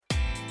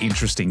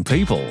interesting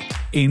people,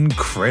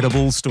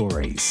 incredible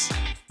stories.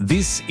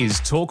 This is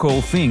Talk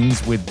All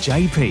Things with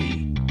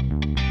JP.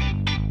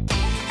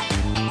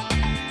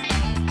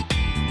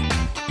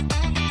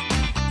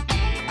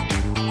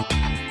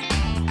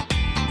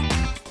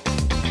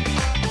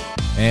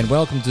 And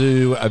welcome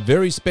to a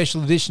very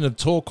special edition of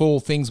Talk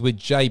All Things with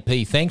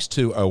JP. Thanks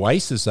to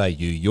Oasis AU,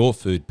 your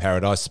food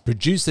paradise.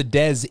 Producer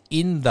Daz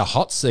in the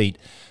hot seat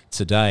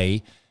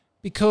today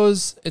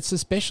because it's a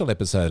special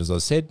episode, as I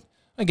said.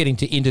 I'm getting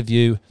to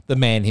interview the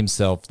man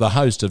himself, the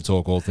host of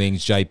Talk All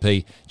Things,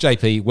 JP.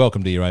 JP,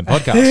 welcome to your own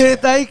podcast.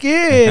 Thank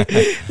you.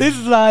 This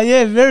is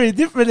very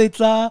different.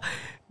 It's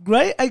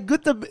great and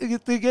good to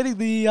getting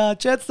the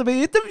chance to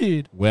be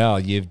interviewed. Well,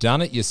 you've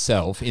done it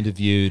yourself,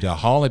 interviewed a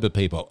whole heap of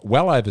people,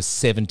 well over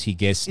 70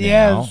 guests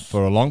now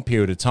for a long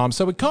period of time.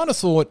 So we kind of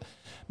thought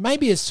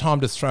maybe it's time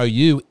to throw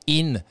you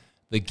in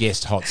the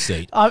guest hot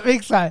seat. I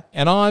think so.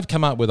 And I've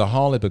come up with a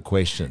whole heap of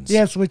questions.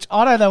 Yes, which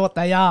I don't know what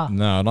they are.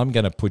 No, and I'm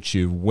going to put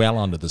you well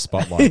under the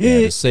spotlight now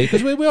to see,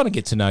 because we want to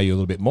get to know you a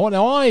little bit more.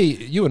 Now,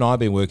 you and I have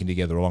been working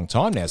together a long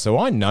time now, so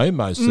I know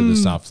most of the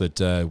stuff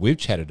that we've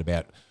chatted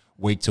about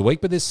week to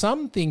week, but there's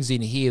some things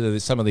in here,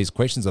 there's some of these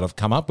questions that I've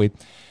come up with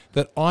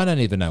that I don't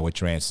even know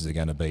what your answers are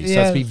going to be. So it's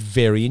going to be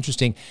very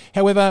interesting.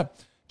 However,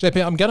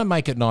 JP, I'm going to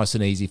make it nice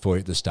and easy for you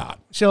at the start.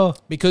 Sure.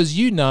 Because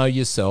you know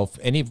yourself,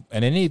 any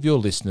of your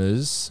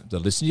listeners that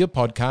listen to your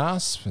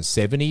podcast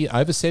for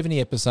over 70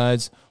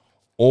 episodes,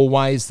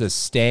 always the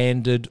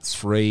standard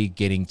 3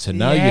 getting to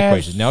know you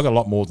questions. Now, I've got a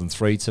lot more than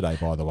 3 today,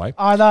 by the way.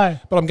 I know.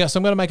 But I'm going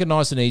to make it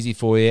nice and easy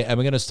for you, and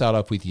we're going to start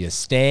off with your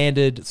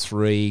standard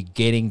 3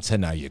 getting to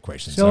know you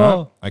questions. Sure.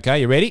 All right?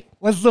 Okay, you ready?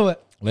 Let's do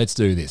it. Let's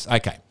do this.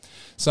 Okay.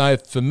 So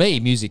for me,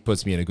 music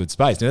puts me in a good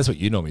space. Now, that's what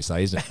you normally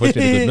say, isn't it? Puts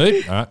me in a good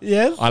mood. All right.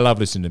 Yes. I love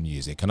listening to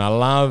music, and I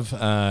love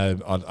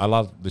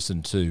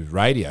listening to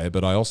radio,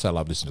 but I also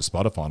love listening to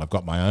Spotify, and I've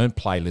got my own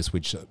playlist,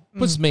 which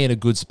puts me in a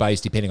good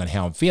space depending on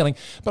how I'm feeling.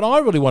 But I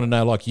really want to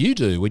know, like you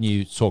do when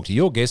you talk to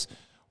your guests,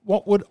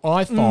 what would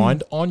I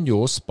find on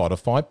your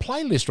Spotify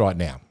playlist right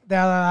now?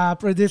 Now,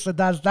 producer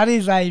does. That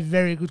is a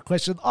very good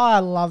question. I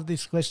love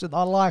this question.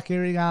 I like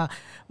hearing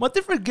my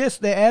different guests,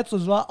 their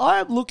answers. Well,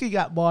 I am looking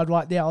at mine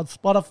right now on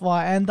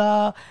Spotify, and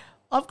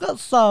I've got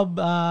some,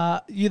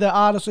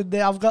 artists in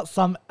there. I've got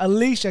some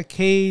Alicia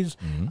Keys.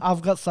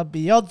 I've got some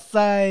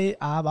Beyonce.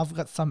 I've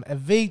got some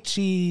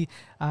Avicii.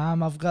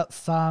 I've got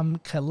some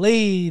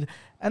Khalid.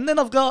 And then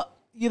I've got,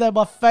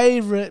 my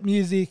favorite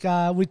music,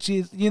 which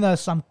is,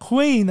 some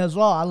Queen as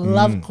well. I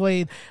love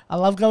Queen. I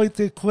love going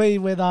to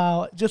Queen when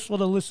I just want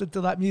to listen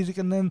to that music.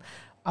 And then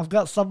I've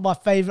got some of my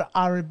favorite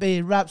R&B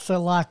and rap,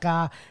 so like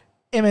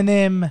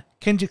Eminem,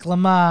 Kendrick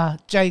Lamar,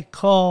 J.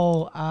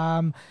 Cole,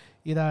 a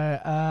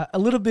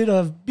little bit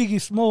of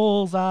Biggie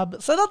Smalls.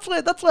 So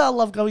that's where I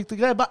love going to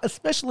go, but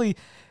especially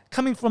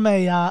coming from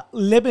a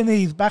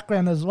Lebanese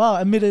background as well,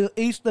 a Middle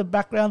Eastern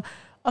background.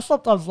 I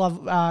sometimes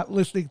love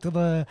listening to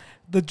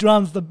the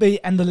drums, the beat,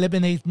 and the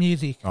Lebanese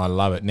music. I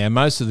love it. Now,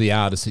 most of the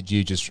artists that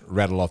you just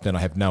rattle off, then I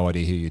have no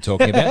idea who you're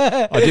talking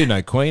about. I do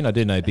know Queen. I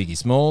do know Biggie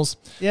Smalls.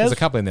 Yes. There's a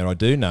couple in there I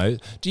do know.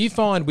 Do you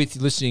find with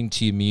listening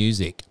to your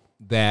music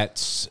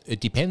that it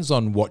depends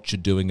on what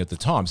you're doing at the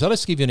time? So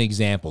let's give you an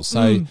example.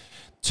 So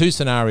 2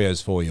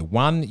 scenarios for you.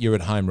 One, you're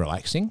at home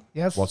relaxing.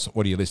 Yes. What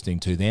are you listening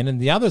to then? And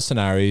the other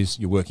scenario is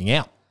you're working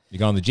out. You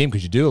go in the gym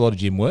because you do a lot of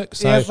gym work.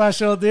 So, yes, I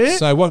sure do.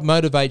 So what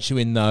motivates you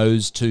in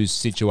those 2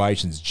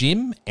 situations?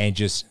 Gym and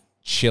just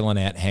chilling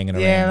out, hanging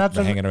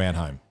around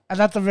home? And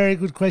that's a very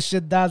good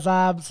question, Daz.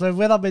 So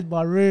when I'm in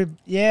my room,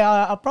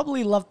 I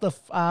probably love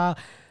the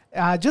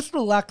just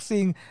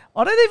relaxing.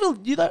 I don't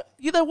even,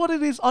 you know what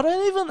it is? I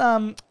don't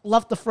even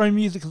love to throw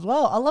music as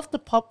well. I love to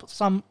pop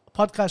some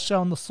podcast show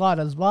on the side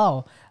as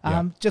well.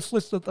 Just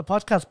listen to the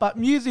podcast. But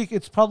music,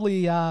 it's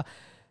probably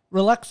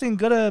relaxing,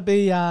 gotta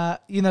be,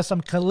 some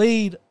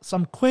Khalid,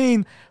 some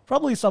Queen,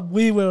 probably some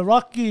We Will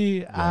Rock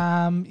You,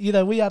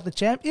 We Are the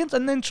Champions,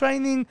 and then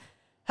training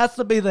has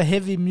to be the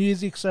heavy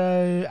music, so...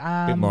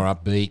 a bit more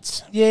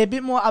upbeat. Yeah, a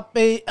bit more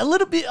upbeat, a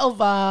little bit of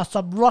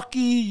some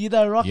Rocky,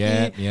 Rocky.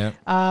 Yeah.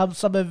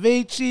 Some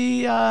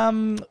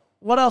Avicii,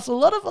 what else? A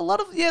lot of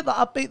the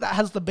upbeat that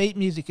has the beat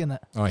music in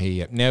it. I hear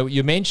you. Now,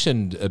 you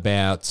mentioned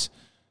about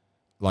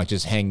like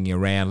just hanging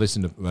around,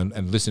 listening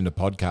to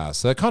podcasts.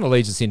 So it kind of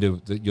leads us into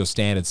your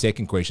standard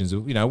second questions.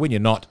 When you're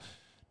not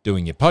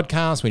doing your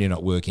podcast, when you're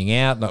not working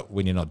out,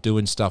 when you're not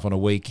doing stuff on a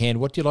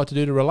weekend, what do you like to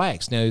do to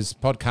relax? Now, is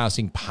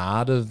podcasting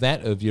part of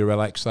that, of your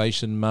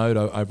relaxation mode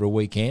over a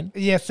weekend?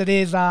 Yes, it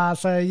is.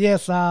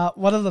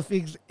 One of the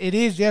things it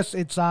is,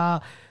 it's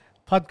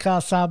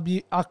podcast.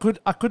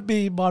 I could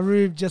be in my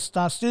room, just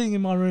sitting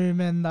in my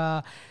room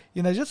and,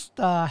 just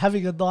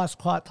having a nice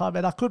quiet time.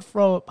 And I could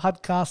throw a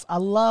podcast. I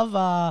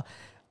love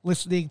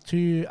listening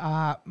to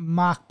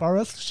Mark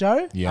Boris'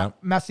 show. Yeah.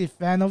 Massive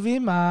fan of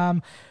him.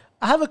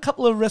 I have a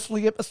couple of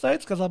wrestling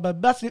episodes because I'm a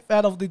massive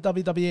fan of the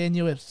WWE and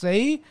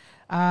UFC.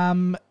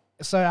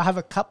 So I have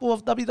a couple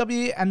of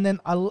WWE, and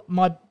then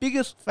my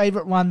biggest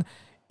favorite one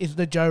is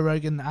the Joe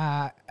Rogan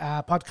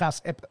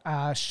podcast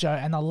show,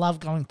 and I love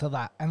going to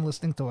that and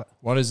listening to it.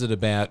 What is it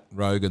about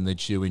Rogan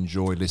that you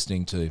enjoy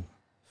listening to?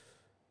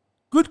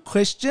 Good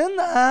question.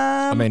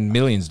 I mean,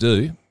 millions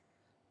do.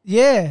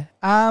 Yeah.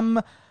 I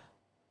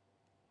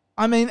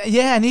mean,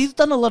 yeah, and he's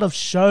done a lot of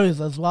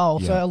shows as well.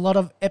 Yeah. So a lot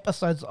of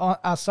episodes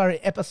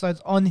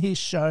on his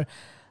show.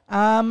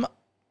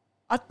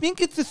 I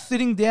think it's just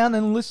sitting down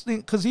and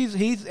listening, because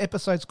his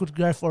episodes could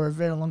go for a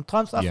very long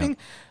time. So I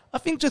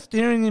think just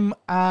hearing him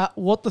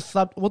what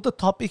the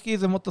topic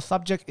is and what the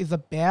subject is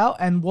about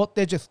and what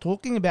they're just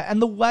talking about,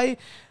 and the way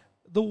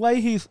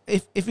he's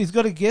if he's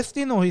got a guest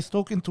in or he's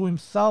talking to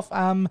himself,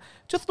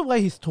 just the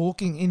way he's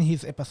talking in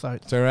his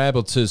episodes. So we're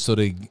able to sort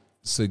of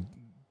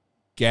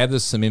gather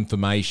some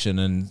information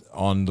and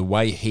on the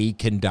way he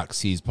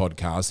conducts his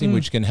podcasting,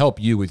 which can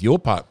help you with your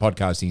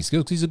podcasting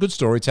skills. He's a good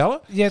storyteller.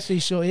 Yes, he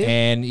sure is.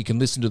 And you can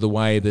listen to the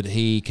way that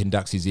he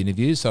conducts his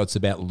interviews. So it's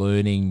about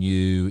learning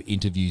new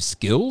interview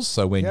skills.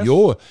 So when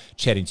you're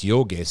chatting to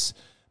your guests,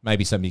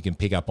 maybe something you can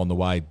pick up on the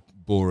way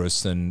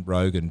Boris and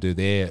Rogan do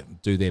their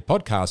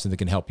podcast, and that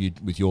can help you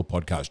with your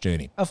podcast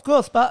journey. Of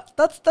course, but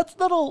that's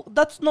not all.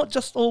 That's not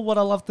just all what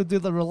I love to do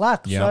to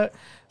relax. Yeah.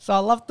 So I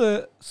love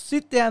to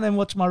sit down and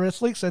watch my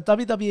wrestling. So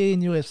WWE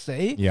and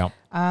UFC. Yeah.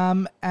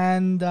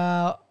 And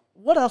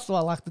what else do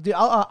I like to do?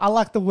 I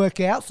like to work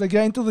out. So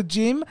go into the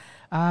gym.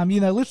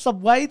 Lift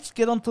some weights,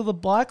 get onto the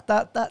bike.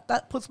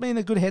 That puts me in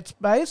a good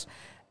headspace.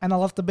 And I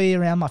love to be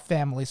around my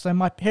family. So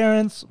my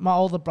parents, my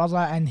older brother,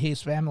 and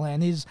his family,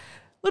 and his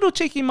little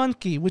cheeky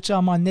monkey, which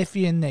are my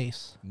nephew and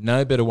niece.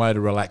 No better way to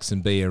relax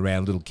and be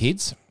around little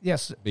kids.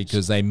 Yes.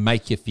 Because they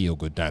make you feel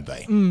good, don't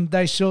they?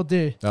 They sure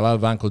do. They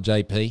love Uncle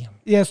JP.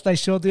 Yes, they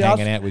sure do.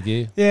 Hanging out with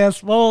you. Yeah,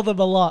 spoil them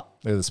a lot.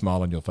 Look at the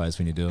smile on your face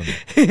when you're doing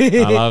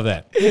it. I love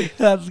that.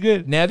 That's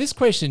good. Now, this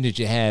question that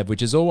you have,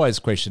 which is always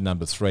question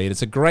number 3, and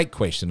it's a great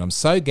question. I'm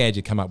so glad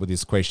you come up with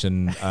this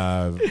question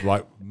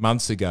like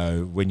months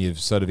ago when you've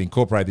sort of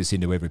incorporated this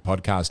into every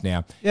podcast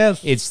now. Yes.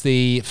 It's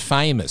the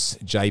famous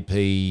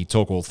JP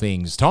Talk All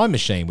Things time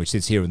machine, which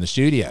sits here in the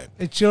studio.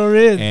 It sure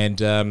is.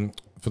 And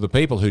for the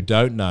people who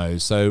don't know,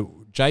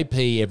 so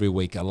JP every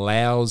week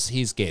allows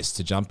his guests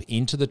to jump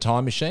into the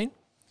time machine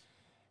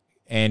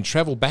and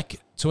travel back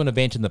to an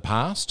event in the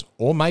past,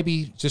 or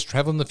maybe just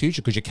travel in the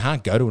future, because you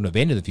can't go to an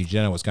event in the future. You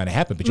don't know what's going to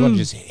happen, but you want to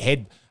just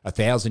head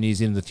 1,000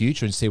 years into the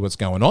future and see what's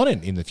going on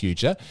in the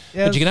future.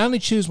 Yes. But you can only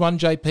choose one,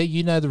 JP.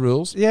 You know the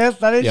rules. Yes,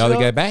 that is You either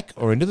sure. go back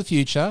or into the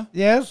future.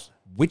 Yes.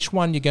 Which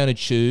one you're going to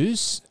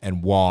choose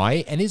and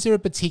why? And is there a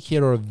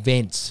particular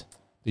event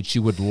that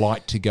you would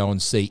like to go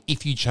and see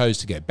if you chose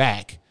to go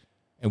back?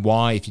 And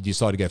why, if you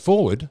decide to go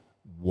forward,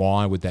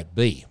 why would that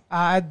be?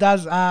 It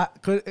does.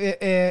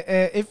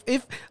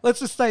 If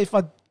let's just say if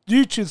I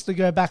do choose to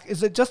go back,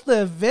 is it just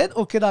the event,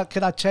 or can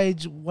I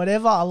change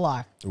whatever I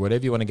like?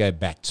 Whatever you want to go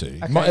back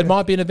to. Okay. It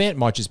might be an event. It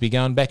might just be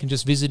going back and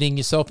just visiting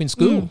yourself in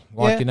school.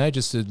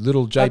 Just a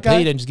little JP,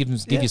 Okay. and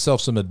just give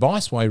yourself some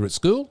advice while you're at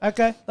school.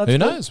 Okay, that's Who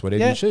cool. knows? Whatever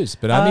Yeah. you choose.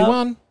 But only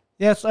one.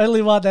 Yes,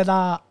 only one. And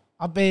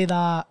I've been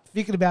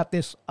thinking about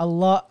this a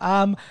lot.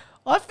 I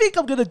think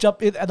I'm gonna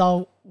jump in, and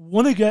I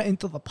want to go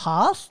into the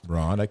past.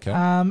 Right, okay.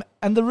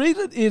 And the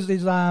reason is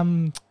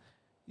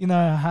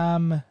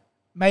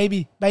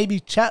maybe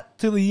chat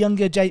to the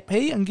younger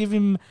JP and give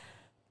him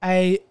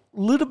a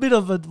little bit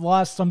of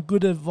advice, some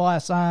good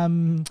advice.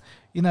 Just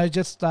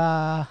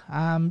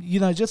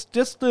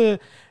to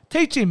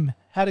teach him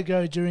how to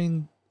go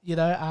during,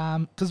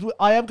 because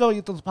I am going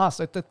into the past,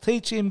 so to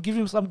teach him, give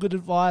him some good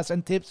advice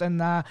and tips,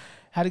 and how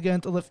to go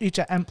into the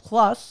future. And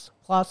plus.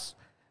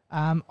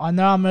 I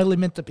know I'm only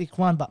meant to pick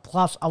one, but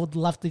plus I would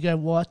love to go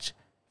watch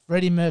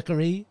Freddie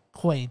Mercury,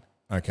 Queen.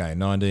 Okay,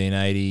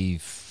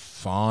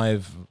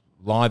 1985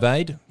 Live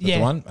Aid. That's the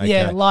one? Okay.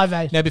 Yeah, Live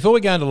Aid. Now, before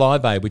we go into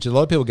Live Aid, which a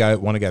lot of people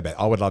want to go back,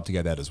 I would love to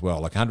go that as well.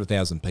 Like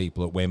 100,000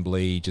 people at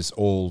Wembley, just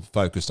all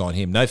focused on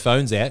him. No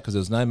phones out, because there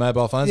was no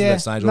mobile phones at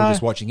that stage. All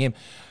just watching him.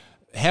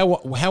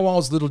 How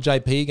old's little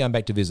JP going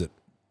back to visit?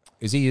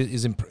 Is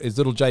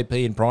little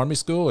JP in primary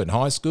school, in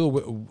high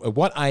school? At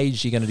what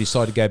age are you going to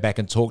decide to go back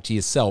and talk to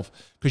yourself?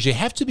 Because you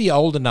have to be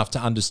old enough to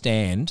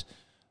understand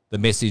the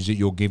message that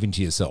you're giving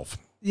to yourself.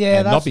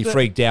 Yeah, and not be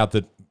freaked out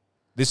that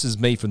this is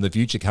me from the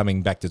future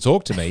coming back to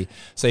talk to me.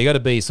 So you got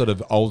to be sort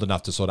of old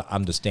enough to sort of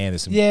understand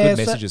there's some good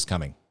messages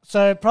coming.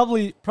 So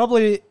probably,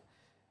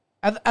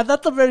 and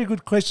that's a very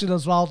good question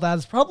as well,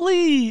 Daz.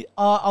 Probably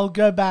I'll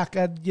go back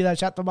and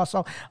chat to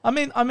myself. I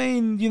mean,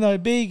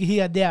 being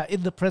here now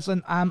in the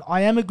present, I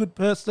am a good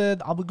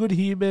person. I'm a good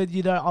human.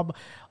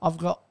 I've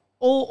got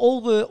all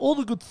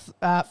the good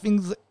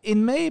things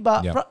in me.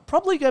 But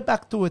probably go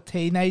back to a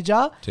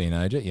teenager.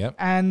 Yeah.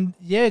 And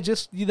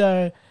just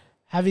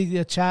having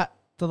a chat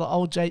to the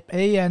old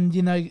JP,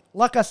 and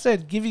like I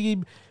said, giving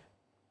him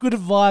good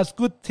advice,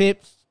 good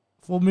tips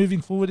for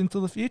moving forward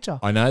into the future.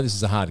 I know this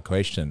is a hard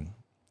question.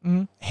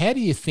 Mm-hmm. How do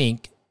you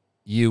think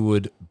you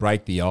would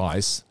break the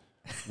ice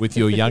with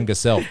your younger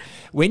self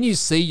when you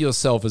see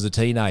yourself as a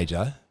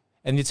teenager,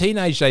 and your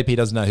teenage JP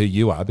doesn't know who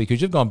you are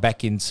because you've gone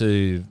back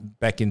into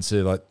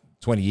like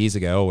 20 years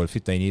ago or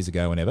 15 years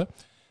ago, whenever,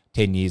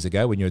 10 years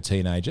ago when you were a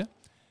teenager.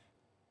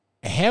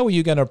 How are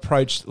you going to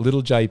approach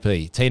little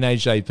JP,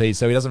 teenage JP,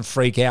 so he doesn't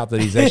freak out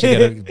that he's actually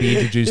going to be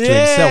introduced to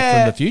himself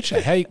in the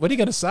future? What are you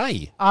going to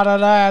say? I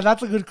don't know.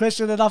 That's a good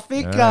question, and I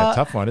think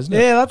tough one, isn't it?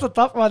 Yeah, that's a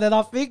tough one, and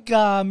I think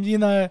I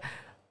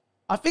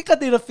think I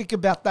need to think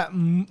about that,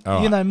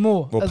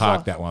 more. We'll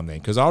park that one then,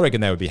 because I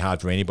reckon that would be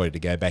hard for anybody to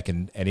go back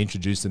and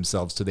introduce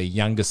themselves to their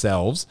younger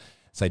selves.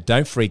 Say,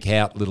 don't freak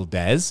out, little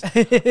Daz.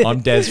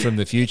 I'm Daz from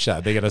the future.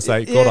 They're going to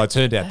say, God, I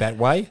turned out that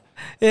way.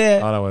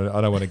 Yeah.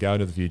 I don't want to go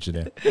into the future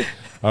now.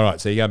 All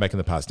right, so you go back in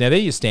the past. Now, they're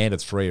your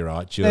standard three,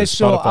 right? Your They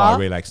sure Spotify, are.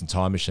 Relax, and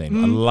Time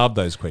Machine. I love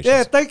those questions.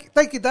 Yeah,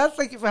 thank you, Dad.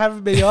 Thank you for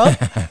having me on.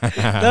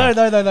 No,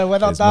 we're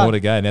not There's done. more to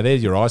go. Now,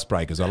 there's your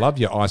icebreakers. I love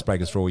your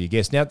icebreakers for all your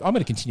guests. Now, I'm going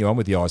to continue on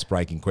with the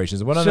icebreaking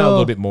questions. I want to know a Sure.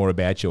 little bit more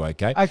about you,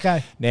 okay?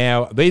 Okay.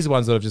 Now, these are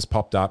ones that have just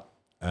popped up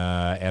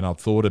and I've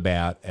thought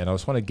about, and I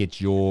just want to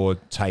get your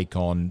take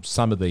on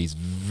some of these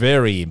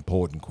very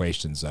important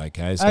questions,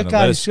 okay? It's going to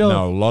let us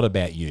know a lot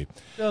about you.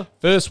 Sure.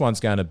 First one's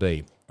going to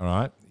be, all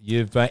right,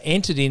 you've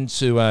entered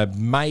into a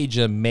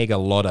major mega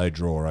lotto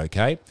draw,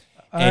 okay?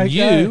 And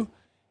you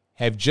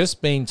have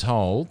just been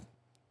told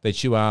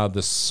that you are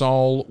the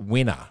sole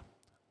winner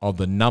of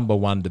the number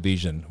one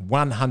division,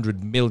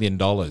 $100 million.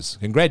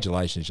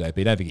 Congratulations,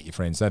 JP. Don't forget your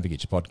friends. Don't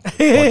forget your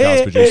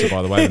podcast producer,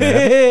 by the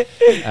way.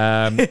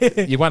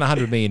 You won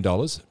 $100 million.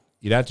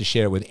 You don't have to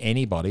share it with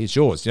anybody. It's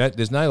yours. You know,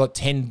 there's no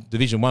 10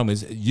 Division 1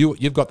 wins.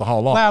 You've got the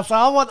whole lot. Wow, so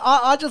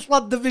I just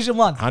want Division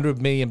 1. $100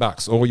 million,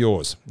 all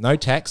yours. No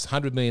tax,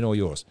 $100 million, all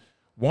yours.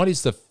 What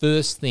is the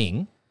first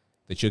thing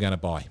that you're going to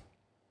buy?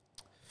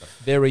 The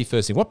very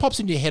first thing. What pops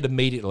into your head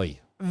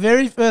immediately?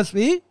 Very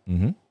firstly,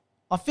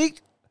 I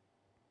think,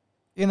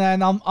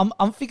 and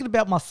I'm thinking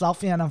about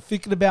myself here, and I'm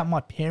thinking about my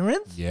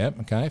parents. Yeah,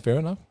 okay, fair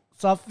enough.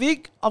 So I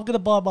think I'm going to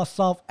buy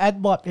myself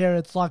and my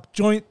parents, like,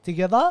 joint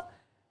together,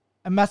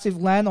 a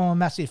massive land or a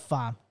massive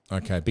farm.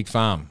 Okay, big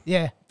farm.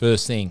 Yeah.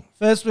 First thing.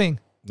 First thing.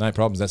 No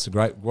problems.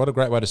 What a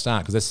great way to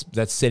start, because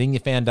that's setting your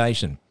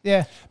foundation.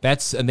 Yeah.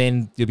 And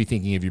then you'll be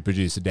thinking of your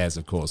producer Daz,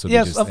 of course.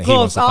 Yes, of he course.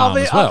 wants the farm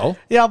as well.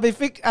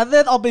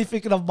 I'll be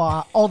thinking of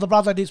my older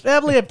brother and his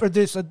family and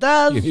producer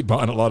Daz. You'll be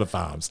buying a lot of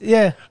farms.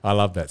 Yeah. I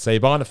love that. So you're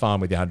buying a farm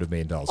with your $100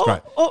 million.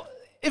 Great. Or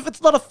if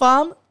it's not a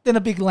farm, then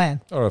a big land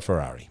Or a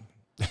Ferrari.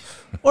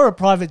 or a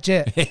private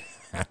jet.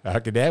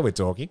 Okay, now we're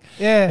talking.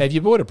 Yeah. Now, if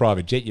you bought a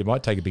private jet, you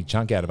might take a big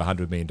chunk out of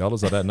 $100 million. I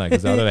don't know,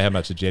 because I don't know how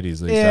much a jet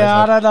is these days.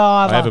 Yeah, I don't know.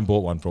 I haven't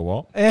bought one for a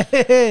while.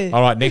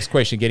 All right, next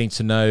question, getting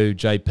to know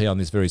JP on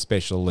this very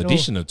special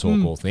edition of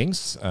Talk All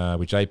Things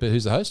with JP.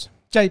 Who's the host?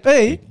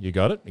 JP. You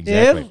got it?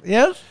 Exactly.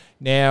 Yes.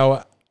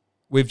 Now,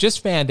 we've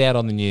just found out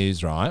on the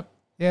news, right?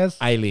 Yes.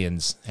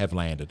 Aliens have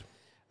landed.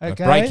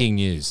 Okay. Breaking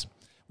news.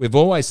 We've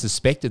always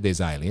suspected there's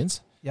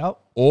aliens. Yep.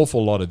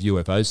 Awful lot of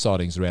UFO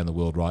sightings around the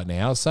world right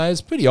now. So it's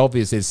pretty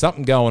obvious there's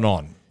something going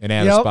on in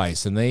outer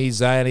space. And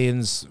these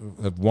aliens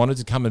have wanted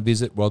to come and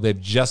visit. Well,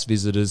 they've just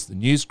visited us. The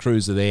news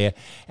crews are there.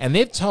 And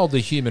they've told the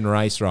human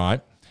race,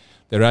 right,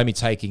 they're only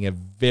taking a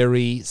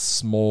very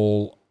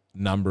small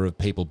number of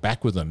people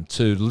back with them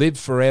to live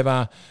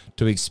forever,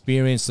 to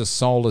experience the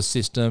solar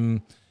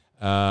system,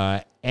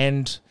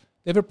 and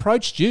they've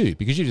approached you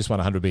because you just won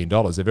 $100 million.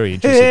 They're very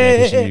interested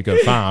in thinking you've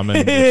got a farm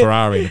and a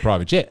Ferrari and a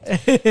private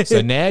jet.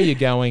 So now you've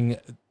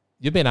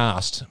been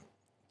asked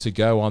to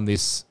go on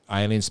this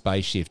alien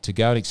spaceship, to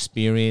go and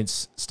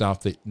experience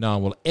stuff that no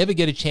one will ever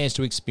get a chance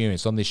to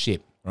experience on this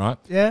ship, right?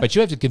 Yeah. But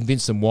you have to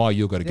convince them why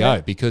you've got to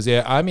go, because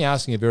they're only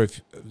asking a very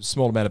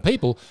small amount of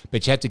people,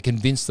 but you have to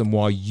convince them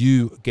why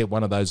you get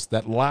one of those,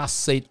 that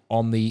last seat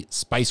on the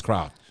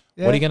spacecraft.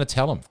 Yeah. What are you going to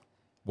tell them?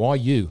 Why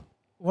you?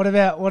 What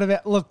about,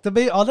 look, to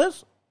be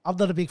honest, I'm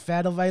not a big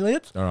fan of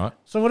aliens. All right.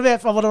 So what about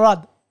if I want to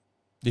run?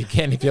 You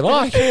can if you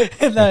like.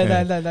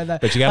 No.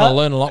 But you're going to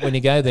learn a lot when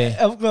you go there.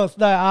 Of course,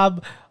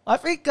 no. I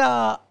think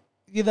I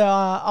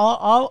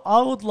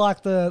would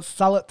like to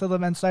sell it to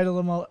them and say to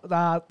them,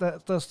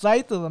 to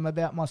say to them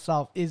about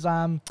myself is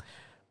I'm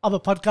a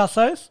podcast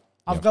host.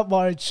 I've got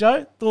my own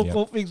show, Talk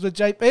All Things with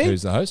JP.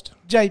 Who's the host?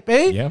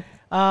 JP.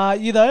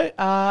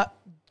 Yeah.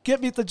 Get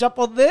me to jump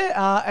on there,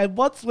 and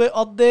once we're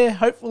on there,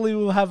 hopefully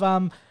we'll have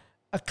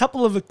a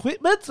couple of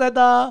equipments,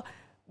 and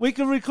we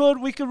can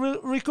record. We can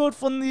record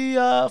from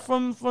the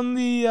from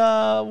the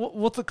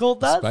what's it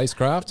called? That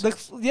Spacecraft.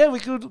 We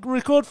could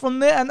record from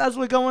there, and as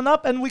we're going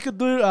up, and we could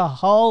do a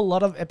whole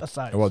lot of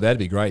episodes. Well, that'd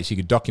be great. So you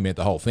could document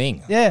the whole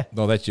thing. Yeah.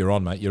 Well, you're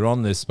on, mate. You're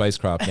on this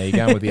spacecraft now. You're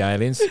going with the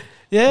aliens.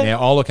 Yeah.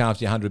 Now I'll look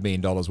after your $100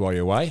 million while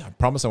you're away. I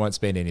promise I won't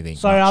spend anything.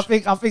 So much.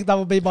 I think that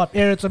would be my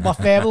parents and my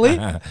family.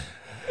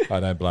 I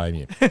don't blame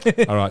you.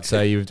 All right, so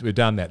we've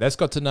done that. That's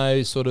got to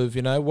know sort of,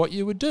 what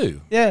you would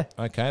do. Yeah.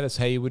 Okay, that's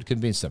how you would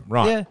convince them.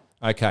 Right. Yeah.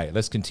 Okay,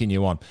 let's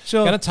continue on.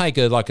 Sure. Going to take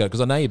because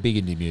I know you're big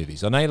into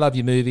movies. I know you love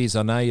your movies.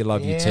 I know you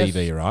love your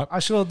TV, right? I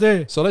sure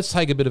do. So let's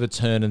take a bit of a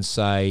turn and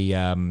say,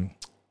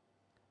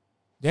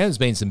 there's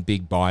been some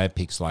big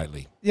biopics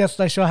lately. Yes,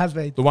 they sure has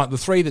been. The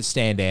three that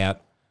stand out,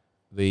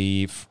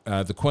 the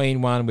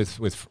Queen one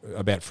with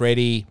about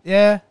Freddie.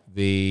 Yeah.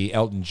 the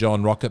Elton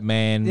John Rocket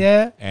Man,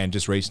 Yeah. and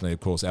just recently,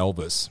 of course,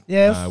 Elvis,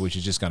 Yes. which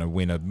is just going to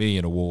win 1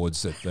 million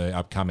awards at the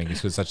upcoming.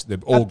 Because they're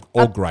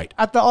all great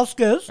At the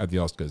Oscars. at the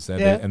Oscars,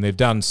 Yeah. and they've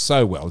done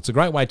so well. It's a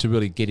great way to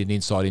really get an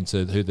insight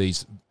into who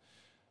these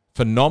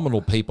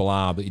phenomenal people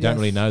are that you don't Yes.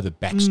 really know the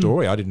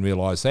backstory. I didn't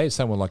realise that.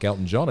 Someone like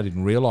Elton John, I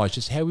didn't realise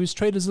just how he was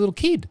treated as a little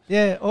kid.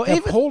 Yeah, or How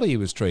even poorly he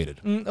was treated.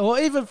 or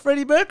even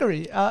Freddie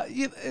Mercury.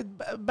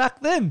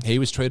 Back then. He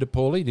was treated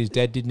poorly. His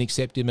dad didn't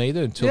accept him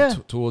either until Yeah.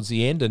 towards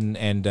the end,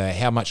 and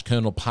how much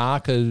Colonel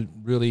Parker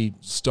really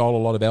stole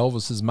a lot of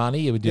Elvis's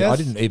money. I Yes.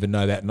 didn't even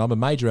know that, and I'm a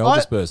major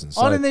Elvis person.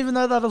 So, I didn't even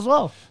know that as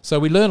well. so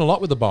we learn a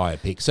lot with the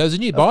biopic. So there's a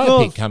new Of biopic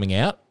course. coming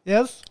out,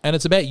 Yes. and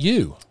it's about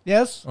you.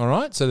 Yes. All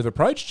right, so they've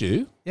approached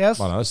you. Yes.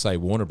 Well, I say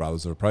Warner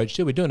Brothers have approached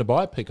you. We're doing a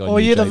biopic on Or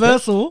you, JP.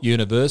 Universal.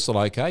 Universal,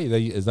 okay.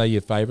 Is they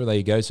your favourite? They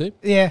you go to?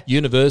 Yeah.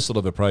 Universal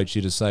have approached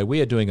you to say,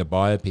 we are doing a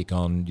biopic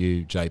on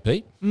you,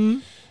 JP.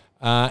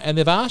 And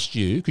they've asked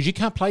you, because you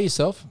can't play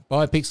yourself.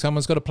 Biopic,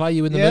 someone's got to play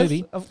you in the Yes,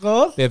 movie. of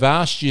course. They've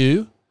asked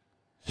you,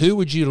 who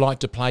would you like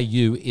to play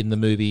you in the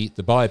movie,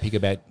 the biopic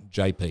about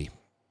JP?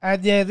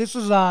 And yeah, this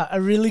is a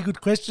really good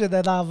question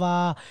that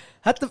I've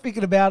had to think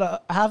about it.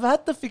 I've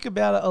had to think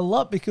about it a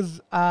lot because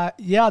I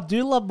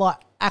do love my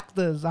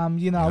actors.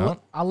 Yeah.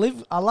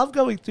 I love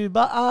going to,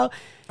 but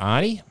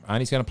Arnie's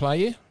going to play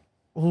you?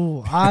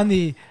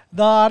 Arnie.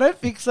 No, I don't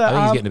think so. I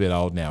think he's getting a bit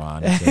old now,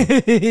 Arnie.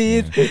 So. He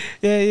is.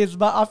 Yeah, he is.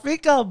 But I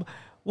think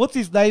what's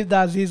his name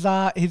does? He's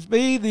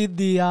been in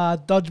the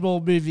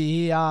dodgeball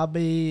movie.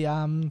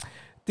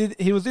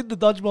 He was in the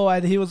dodgeball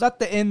and he was at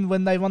the end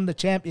when they won the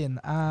champion.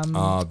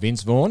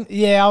 Vince Vaughn?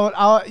 Yeah,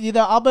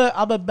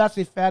 I'm a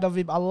massive fan of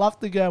him. I love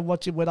to go and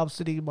watch him when I'm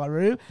sitting in my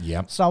room.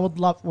 Yep. So I would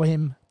love for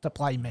him to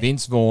play me.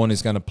 Vince Vaughn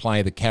is going to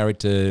play the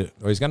character,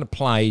 or he's going to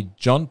play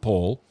John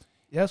Paul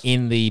Yes.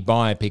 in the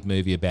biopic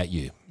movie about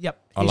you. Yep.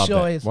 I he love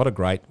sure that. is. What a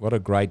great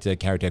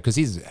character, because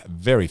he's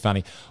very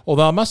funny.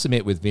 Although I must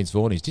admit, with Vince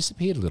Vaughn, he's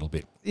disappeared a little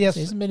bit. Yes.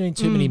 There hasn't been in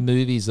too many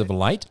movies of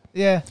late.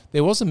 Yeah.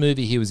 There was a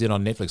movie he was in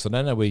on Netflix. I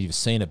don't know where you've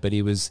seen it, but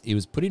he was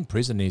put in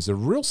prison. He's a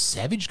real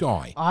savage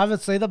guy. I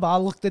haven't seen it, but I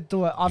looked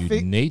into it.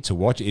 You need to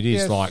watch it. It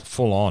is Yes. like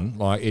full on.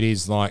 Like it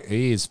is like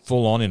he is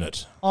full on in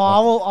it.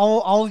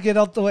 I'll get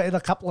onto it in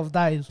a couple of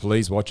days.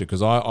 Please watch it,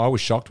 because I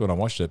was shocked when I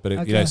watched it. But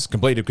Okay. it's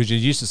completely, because you're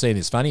used to seeing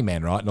this funny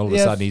man, right? And all of a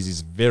Yes. sudden he's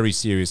this very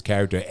serious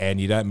character, and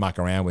you don't muck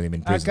around with him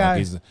in prison. Okay. Like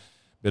he's a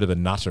bit of a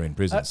nutter in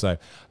prison. So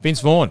Vince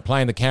Vaughn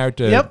playing the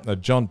character Yep.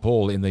 of John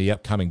Paul in the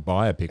upcoming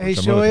biopic, He which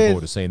I'm sure looking is.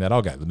 forward to seeing that.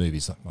 I'll go to the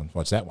movies and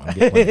watch that one.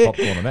 Get plenty of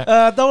popcorn on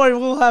that. Don't worry,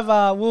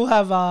 we'll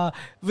have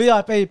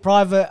VIP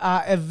private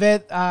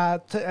event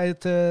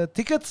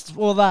tickets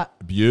for that.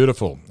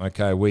 Beautiful.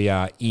 Okay, we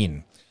are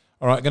in.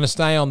 All right, going to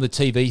stay on the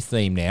TV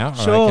theme now. All right,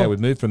 Sure. okay, we've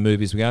moved from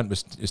movies. We're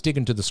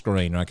sticking to the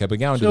screen. Okay, we're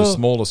going to the Sure.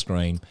 smaller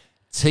screen.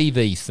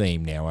 TV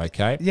theme now,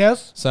 okay?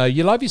 Yes, So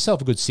you love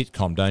yourself a good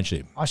sitcom, don't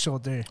you? I sure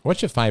do.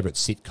 What's your favourite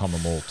sitcom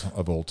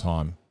of all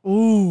time?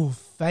 Ooh,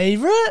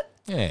 favorite?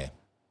 Yeah.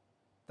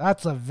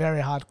 That's a very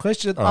hard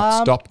question. All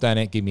right, stop.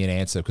 Don't give me an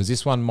answer, because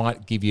this one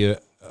might give you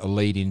a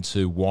lead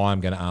into why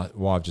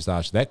why I've just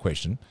asked you that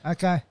question.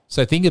 Okay.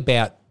 So think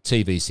about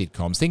TV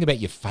sitcoms. Think about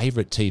your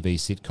favourite TV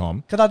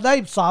sitcom. Can I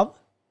name some?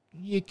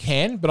 You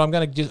can, but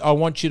I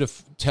want you to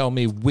tell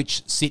me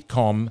which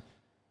sitcom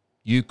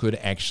you could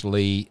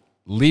actually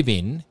live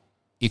in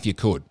if you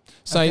could.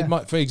 So,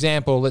 Okay. for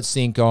example, let's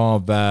think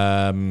of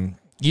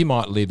you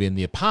might live in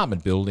the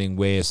apartment building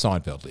where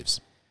Seinfeld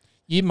lives.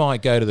 You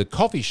might go to the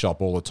coffee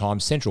shop all the time,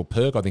 Central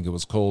Perk, I think it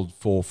was called,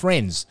 for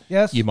Friends.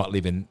 Yes. You might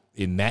live in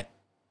that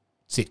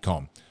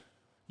sitcom.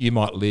 You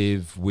might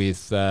live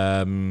with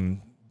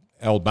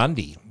Al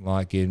Bundy,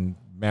 like in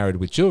Married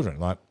with Children.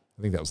 Like,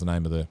 I think that was the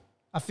name of the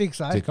I think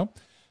so. sitcom.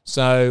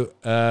 So,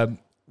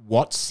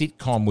 what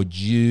sitcom would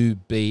you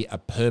be a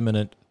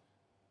permanent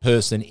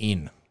person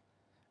in?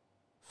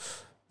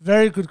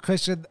 Very good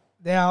question.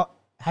 Now,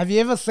 have you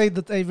ever seen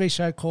the TV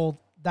show called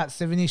That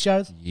 70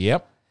 Shows?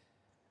 Yep.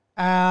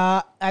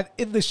 And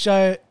in the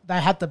show, they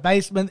had the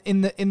basement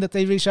in the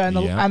TV show, and,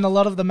 Yeah. and a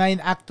lot of the main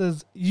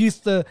actors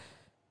used to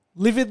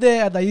live in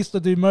there, and they used to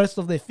do most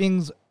of their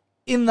things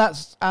in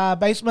that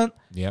basement.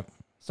 Yep.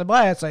 So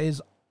my answer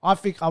is, I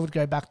think I would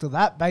go back to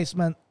that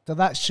basement, to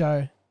that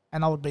show,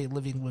 and I would be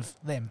living with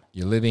them.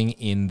 You're living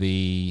in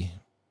the...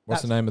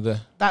 What's the name of the...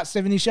 That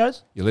 70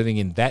 Shows? You're living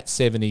in that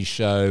 70s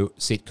show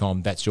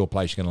sitcom. That's your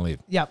place you're going to live.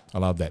 Yep. I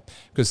love that.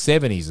 Because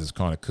 70s is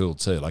kind of cool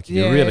too. Like, if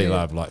Yeah, you really yeah.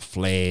 love, like,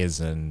 flares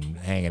and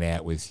hanging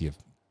out with your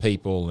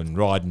people and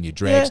riding your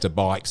drags Yeah. to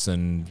bikes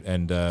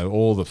and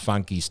all the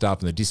funky stuff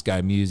and the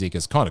disco music,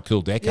 it's kind of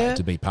cool decade Yeah.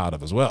 to be part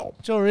of as well.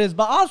 Sure is.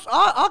 But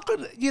I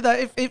could,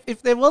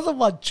 if there wasn't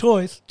one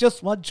choice,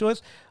 just one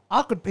choice,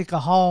 I could pick a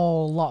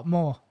whole lot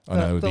more. I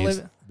know to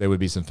live. there would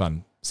be some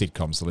fun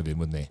sitcoms to live in,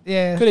 wouldn't there?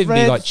 Yeah. Could even be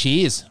Friends. like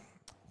Cheers.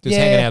 Just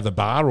Yeah. hanging out at the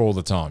bar all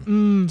the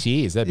time.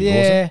 Cheers, that'd be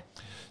Yeah. awesome.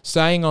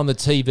 Staying on the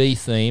TV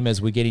theme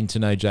as we're getting to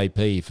know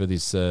JP for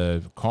this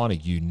kind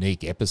of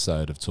unique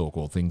episode of Talk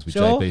All Things with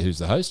Sure. JP, who's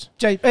the host.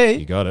 You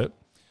JP. got it.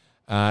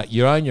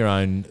 You own your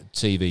own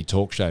TV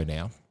talk show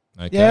now.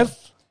 Okay?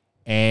 Yes.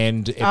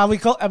 And am I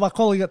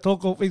calling it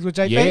Talk All Things with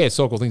JP? yeah, it's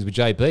Talk All Things with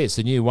JP. It's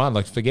the new one.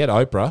 Like, forget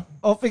Oprah.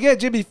 Oh, forget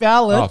Jimmy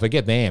Fallon. Oh,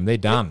 forget them. They're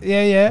done.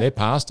 Yeah. They're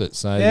past it.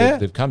 So Yeah.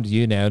 they've come to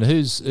you now. And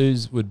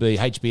who's would be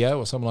HBO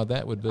or something like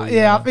that? Would be.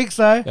 I think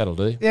so. That'll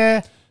do.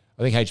 Yeah.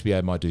 I think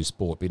HBO might do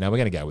sport, but no, we're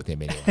going to go with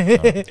them anyway.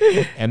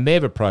 Right. And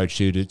they've approached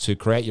you to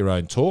create your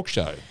own talk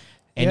show.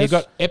 And Yes. you've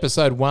got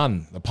episode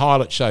 1, the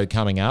pilot show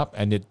coming up,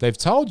 and they've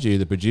told you,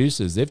 the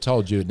producers, they've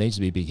told you it needs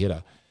to be a big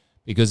hitter.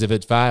 Because if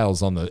it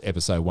fails on the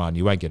episode 1,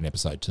 you won't get an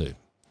episode 2.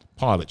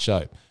 Pilot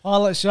show.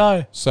 Pilot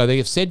show. So they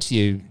have said to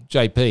you,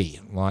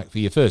 JP, like for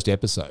your first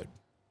episode,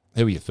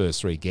 who are your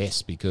first 3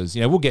 guests? Because,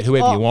 we'll get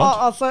whoever you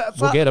want.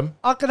 We'll get them.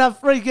 I can have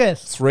 3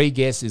 guests. 3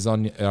 guests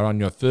are on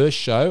your first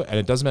show, and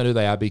it doesn't matter who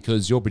they are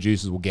because your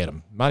producers will get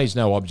them. Money's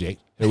no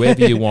object.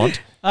 Whoever you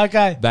want,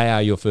 Okay. they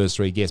are your first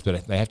 3 guests,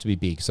 but they have to be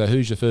big. So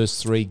who's your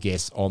first 3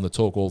 guests on the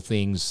Talk All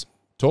Things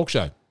talk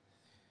show?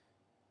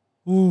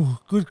 Ooh,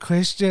 good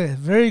question.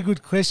 Very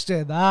good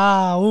question.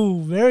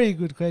 Very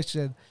good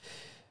question.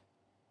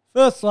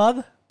 First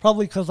one,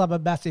 probably because I'm a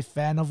massive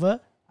fan of her,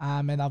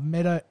 and I've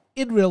met her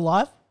in real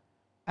life,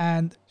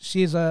 and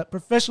she's a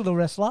professional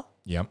wrestler.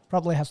 Yep.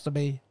 Probably has to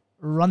be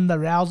Ronda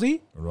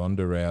Rousey.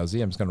 Ronda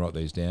Rousey. I'm just going to write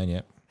these down,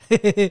 yep.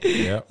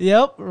 Yep.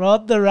 Yep,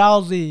 Ronda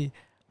Rousey.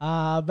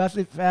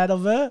 Massive fan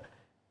of her.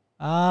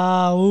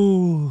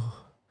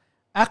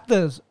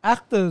 Actors.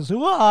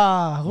 Who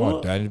are?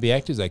 Don't need to be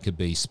actors. They could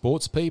be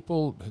sports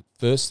people.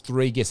 First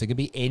 3 guests. They could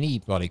be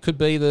anybody. Could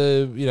be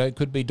it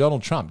could be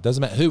Donald Trump.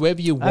 Doesn't matter.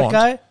 Whoever you want.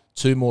 Okay.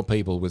 2 more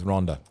people with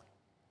Ronda.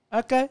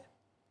 Okay.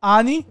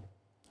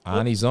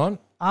 Arnie's on.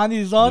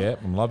 Yep.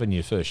 I'm loving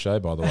your first show,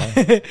 by the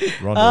way.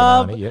 Ronda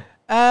and Arnie. Yep.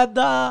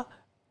 And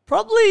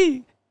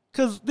probably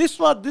because this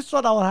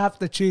one I'll have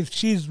to choose.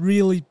 She's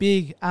really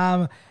big.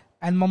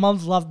 And my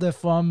mum's loved her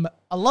from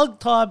a long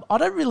time. I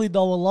don't really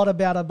know a lot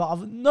about her, but I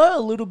know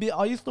a little bit.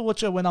 I used to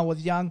watch her when I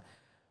was young.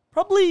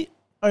 Probably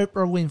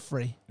Oprah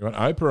Winfrey. You want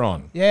Oprah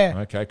on? Yeah.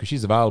 Okay, because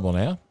she's available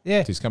now.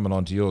 Yeah. She's coming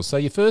on to yours. So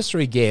your first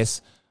 3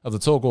 guests of the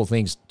Talk All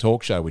Things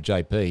talk show with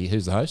JP.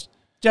 Who's the host?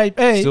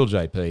 JP. Still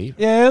JP.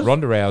 Yes.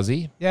 Ronda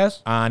Rousey.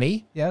 Yes.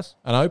 Arnie. Yes.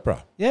 And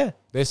Oprah. Yeah.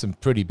 There's some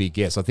pretty big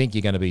guests. I think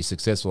you're going to be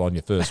successful on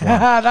your first one.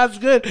 That's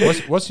good.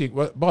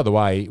 By the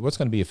way, what's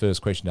going to be your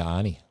first question to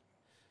Arnie?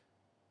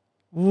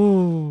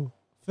 Ooh.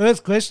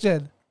 First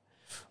question.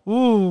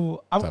 Ooh.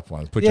 Tough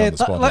one. Put you on the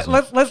spot.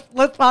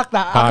 Let's park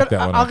that.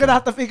 I'm gonna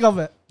have to think of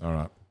it. All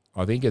right.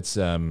 I think it's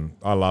I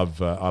love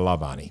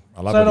Arnie.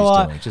 I love So do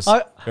what he's doing.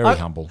 Just very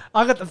humble.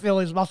 I got to feel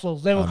his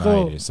muscles. They were I know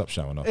cool. you do. Stop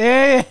showing off.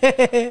 Yeah.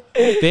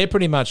 They're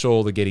pretty much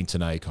all the getting to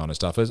know kind of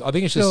stuff. I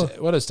think it's just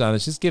what it's done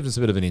is just give us a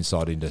bit of an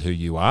insight into who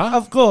you are.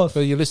 Of course.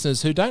 For your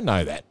listeners who don't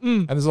know that.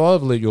 And there's a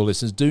lot of your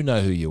listeners do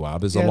know who you are,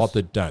 but there's a lot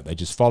that don't. They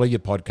just follow your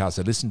podcast,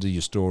 they listen to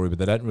your story, but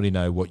they don't really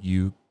know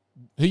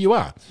who you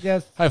are.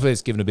 Yes. Hopefully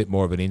it's given a bit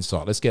more of an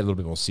insight. Let's get a little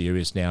bit more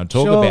serious now and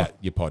talk about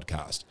your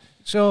podcast.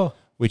 Sure.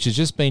 Which has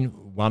just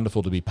been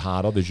wonderful to be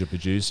part of as your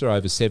producer.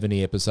 Over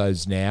 70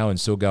 episodes now and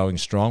still going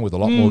strong with a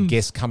lot more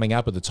guests coming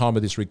up at the time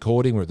of this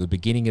recording. We're at the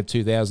beginning of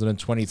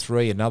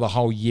 2023, another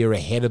whole year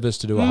ahead of us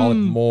to do a whole lot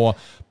more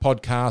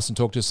podcasts and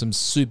talk to some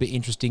super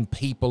interesting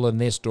people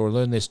and their story,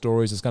 learn their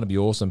stories. It's going to be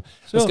awesome.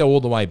 Let's go all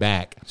the way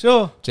back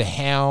to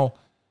how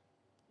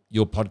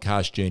your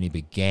podcast journey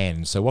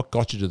began. So what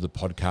got you to the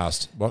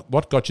podcast?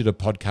 What got you to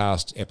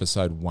podcast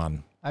episode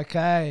 1?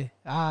 Okay.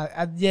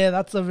 And yeah,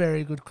 that's a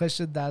very good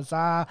question, Daz.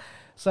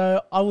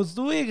 So I was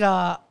doing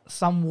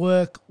some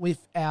work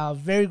with our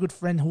very good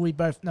friend who we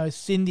both know,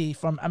 Cindy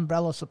from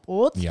Umbrella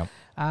Support. Yep.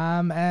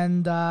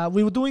 And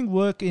we were doing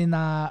work in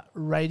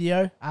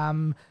radio.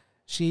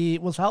 She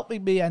was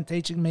helping me and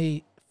teaching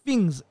me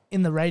things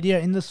in the radio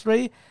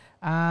industry.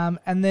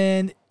 And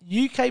then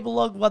you came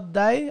along one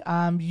day.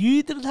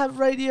 You didn't have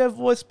Radio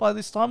Voice by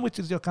this time, which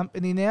is your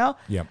company now.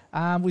 Yep.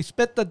 We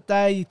spent the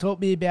day. You taught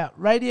me about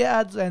radio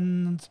ads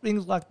and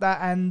things like that,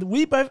 and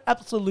we both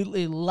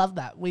absolutely loved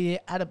that. We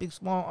had a big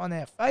smile on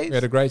our face. We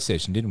had a great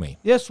session, didn't we?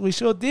 Yes, we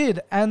sure did.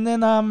 And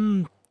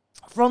then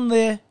from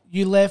there,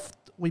 you left.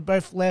 We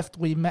both left.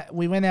 We met.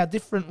 We went our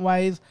different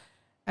ways.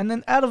 And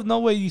then out of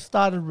nowhere, you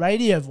started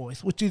Radio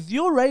Voice, which is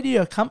your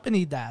radio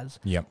company, Daz.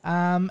 Yep.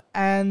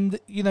 And,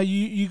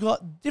 you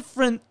got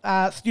different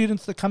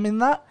students that come in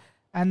that.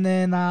 And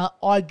then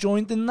I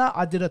joined in that.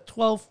 I did a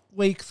 12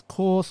 weeks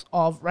course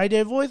of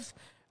Radio Voice,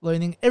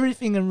 learning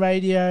everything in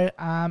radio.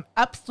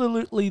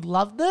 Absolutely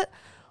loved it.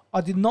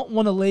 I did not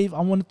want to leave.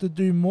 I wanted to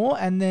do more.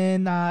 And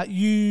then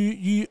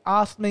you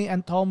asked me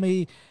and told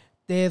me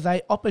there's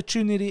an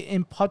opportunity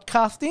in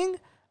podcasting.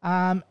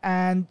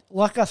 And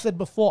like I said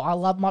before, I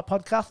love my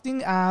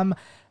podcasting.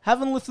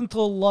 Haven't listened to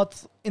a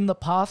lot in the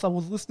past. I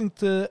was listening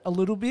to a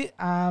little bit.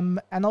 And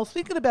I was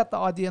thinking about the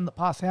idea in the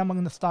past. How am I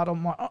going to start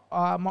on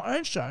my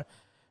own show?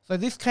 So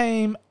this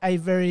came a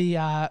very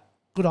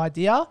good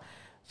idea.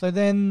 So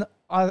then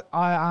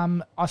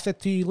I said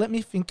to you, let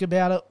me think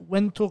about it.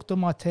 When talk to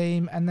my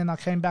team, and then I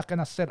came back and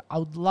I said I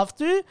would love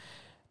to.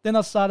 Then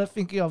I started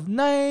thinking of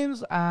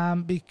names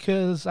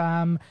because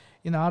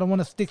I don't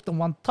want to stick to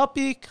one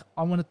topic.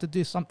 I wanted to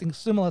do something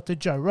similar to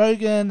Joe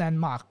Rogan and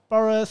Mark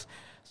Boris.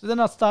 So then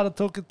I started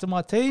talking to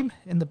my team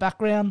in the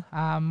background,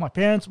 my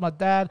parents, my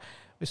dad.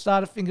 We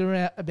started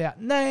figuring out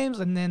about names,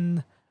 and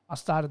then I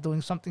started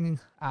doing something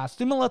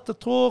similar to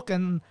Talk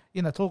and,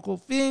 Talk All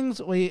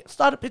Things. We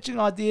started pitching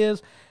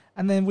ideas,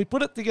 and then we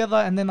put it together,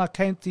 and then I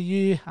came to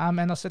you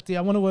and I said to you,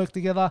 I want to work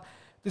together.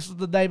 This is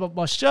the name of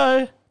my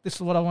show. This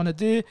is what I want to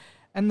do.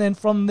 And then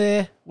from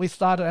there, we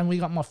started and we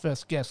got my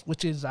first guest,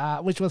 which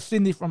was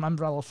Cindy from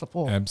Umbrella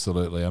Support.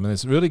 Absolutely. I mean,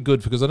 it's really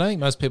good because I don't think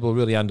most people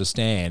really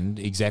understand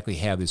exactly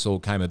how this all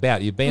came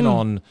about. You've been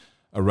on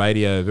a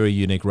very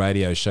unique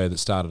radio show that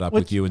started up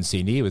with you and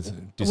Cindy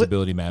with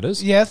Disability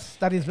Matters. Yes,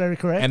 that is very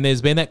correct. And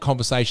there's been that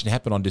conversation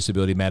happen on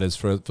Disability Matters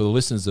for the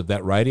listeners of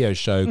that radio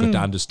show got to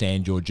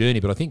understand your journey.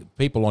 But I think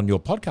people on your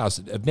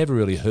podcast have never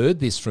really heard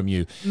this from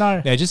you.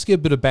 No. Now, just to give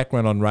a bit of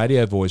background on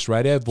Radio Voice.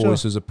 Radio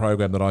Voice is a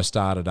program that I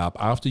started up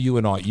after you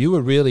and I. You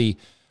were really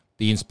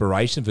the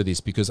inspiration for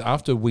this because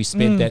after we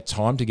spent that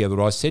time together,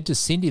 I said to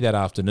Cindy that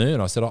afternoon,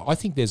 I said, I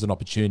think there's an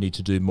opportunity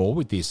to do more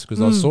with this because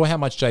I saw how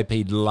much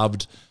JP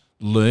loved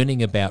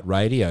learning about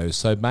radio.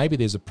 So maybe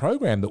there's a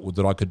program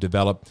that I could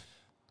develop,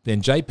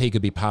 then JP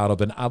could be part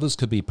of and others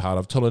could be part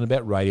of to learn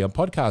about radio and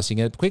podcasting.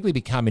 And it quickly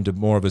become into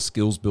more of a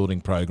skills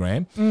building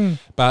program.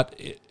 But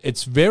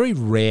it's very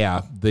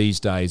rare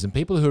these days, and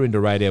people who are into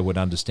radio would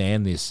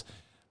understand this.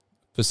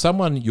 For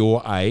someone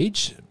your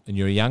age, and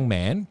you're a young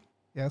man,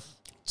 yes,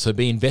 to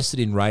be invested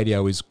in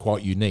radio is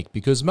quite unique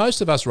because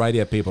most of us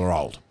radio people are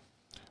old.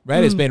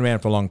 Radio's been around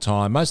for a long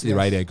time. Most of the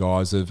radio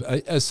guys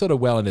are sort of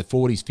well in their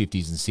 40s,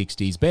 50s and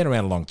 60s, been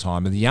around a long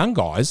time. And the young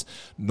guys,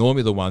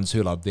 normally the ones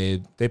who love their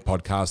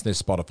podcasts, their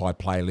Spotify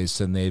playlists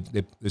and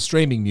their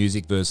streaming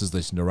music versus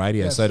listening to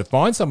radio. Yes. So to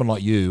find someone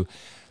like you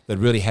that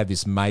really had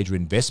this major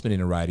investment in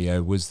a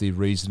radio was the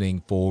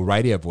reasoning for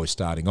Radio Voice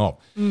starting off.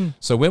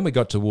 So when we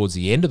got towards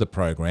the end of the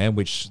program,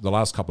 which the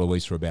last couple of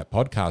weeks were about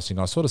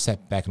podcasting, I sort of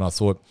sat back and I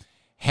thought,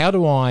 how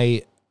do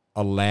I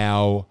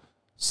allow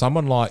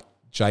someone like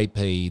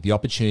JP the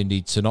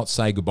opportunity to not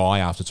say goodbye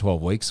after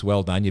 12 weeks?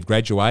 Well done, you've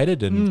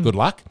graduated and good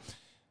luck.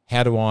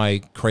 How do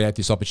I create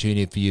this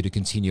opportunity for you to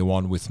continue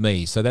on with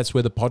me? So that's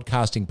where the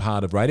podcasting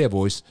part of Radio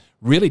Voice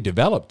really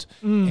developed.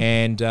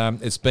 And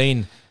it's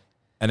been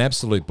an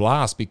absolute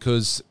blast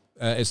because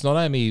it's not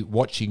only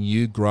watching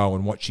you grow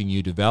and watching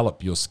you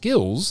develop your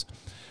skills,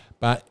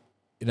 but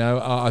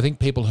I think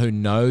people who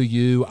know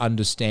you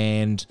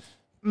understand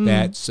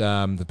that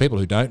the people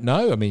who don't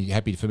know, I mean,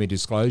 happy for me to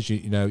disclose,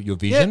 your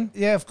vision.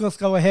 Yeah, of course,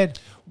 go ahead.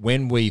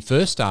 When we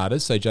first started,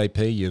 so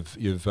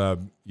JP,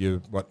 you're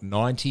what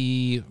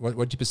 90?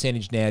 What's your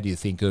percentage now? Do you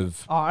think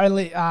of?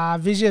 Only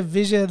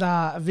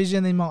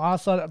vision in my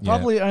eyesight.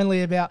 Probably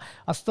only about.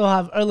 I still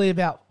have only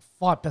about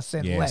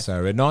 5% left.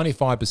 So we're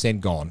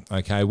 95% gone.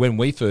 Okay, when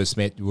we first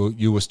met,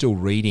 you were still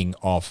reading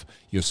off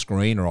your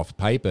screen or off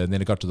paper, and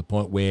then it got to the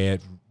point where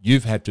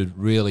you've had to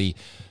really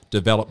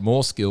develop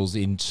more skills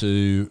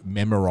into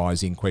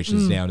memorizing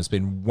questions now, and it's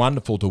been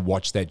wonderful to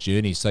watch that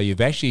journey. So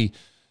you've actually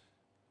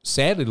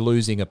sadly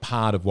losing a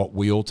part of what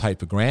we all take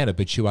for granted,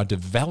 but you are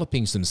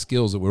developing some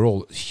skills that we're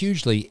all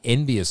hugely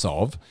envious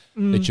of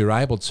that you're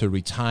able to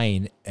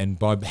retain. And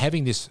by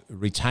having this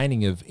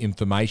retaining of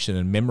information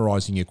and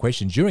memorizing your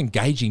questions, you're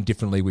engaging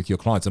differently with your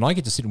clients. And I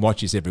get to sit and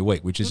watch this every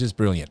week, which is just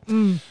brilliant.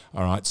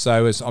 All right.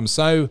 So I'm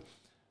so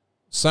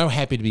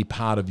happy to be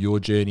part of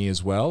your journey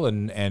as well.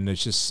 And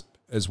it's just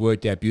has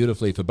worked out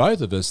beautifully for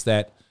both of us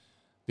that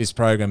this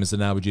program has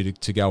enabled you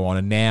to go on,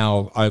 and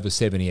now over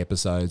 70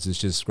 episodes is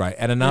just great.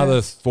 And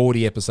another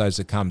 40 episodes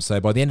to come. So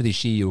by the end of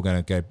this year, you're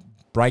going to go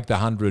break the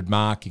 100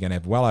 mark. You're going to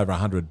have well over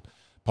 100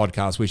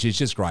 podcasts, which is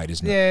just great,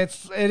 isn't it? Yeah,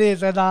 it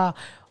is. And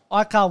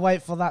I can't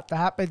wait for that to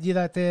happen, to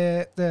get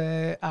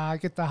the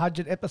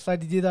 100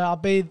 episode.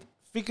 I've been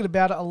thinking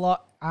about it a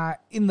lot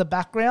in the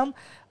background.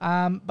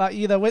 But,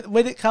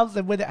 when it comes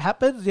and when it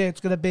happens, it's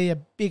going to be a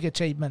big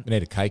achievement. We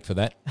need a cake for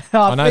that.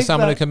 I know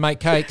someone who can make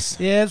cakes.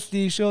 Yes,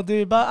 you sure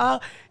do.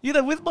 But,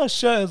 with my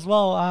show as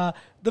well,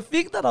 the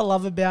thing that I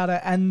love about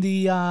it and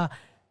the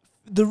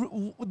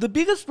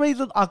biggest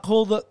reason I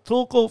call it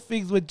Talk All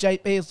Things with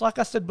JP is, like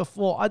I said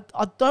before,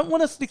 I don't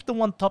want to stick to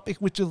one topic,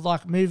 which is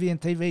like movie and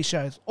TV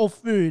shows or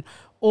food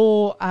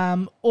or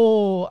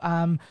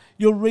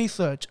your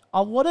research. I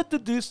wanted to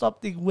do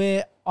something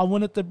where I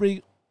wanted to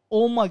bring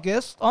all my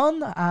guests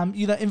on,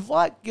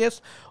 invite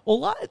guests,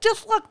 or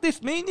just like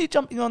this, me and you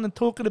jumping on and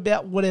talking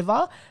about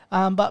whatever,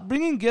 but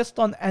bringing guests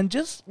on and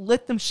just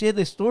let them share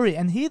their story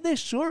and hear their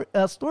story.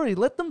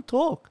 Let them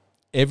talk.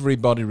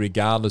 Everybody,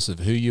 regardless of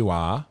who you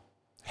are,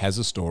 has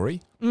a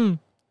story.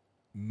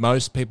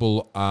 Most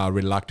people are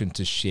reluctant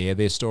to share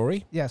their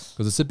story. Yes.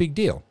 Because it's a big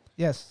deal.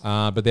 Yes.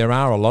 But there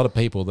are a lot of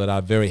people that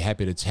are very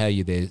happy to tell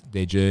you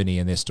their journey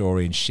and their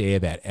story and share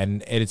that.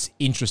 And it's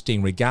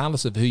interesting,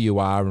 regardless of who you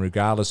are and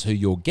regardless who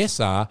your guests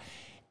are,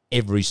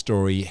 every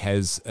story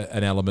has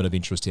an element of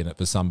interest in it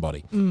for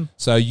somebody.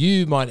 So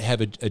you might have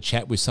a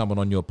chat with someone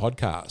on your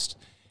podcast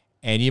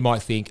And you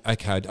might think,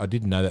 okay, I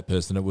didn't know that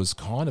person. It was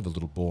kind of a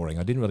little boring.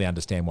 I didn't really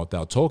understand what they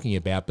were talking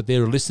about, but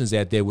there are listeners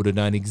out there would have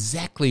known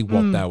exactly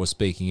what they were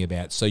speaking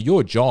about. So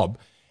your job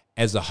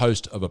as a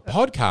host of a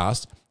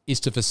podcast is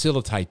to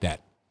facilitate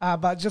that.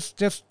 But just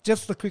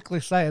to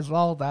quickly say as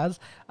well, Daz,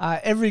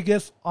 every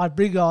guest I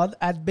bring on,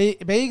 and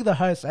being the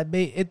host and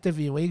me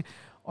interviewing,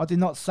 I do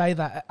not say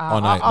that.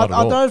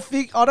 I don't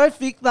think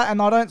that,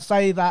 and I don't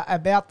say that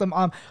about them.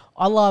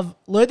 I love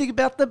learning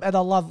about them, and I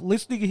love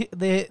listening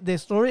their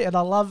story, and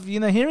I love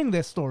hearing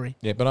their story.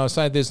 Yeah, but I would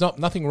say there's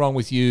nothing wrong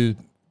with you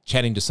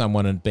chatting to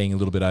someone and being a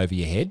little bit over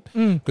your head,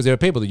 because there are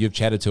people that you've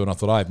chatted to and I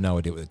thought, I have no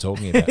idea what they're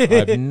talking about. I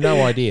have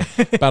no idea,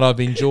 but I've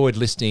enjoyed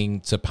listening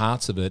to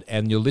parts of it,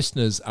 and your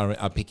listeners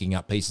are picking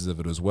up pieces of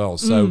it as well.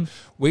 So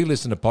we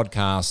listen to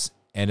podcasts,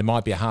 and it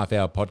might be a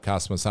half-hour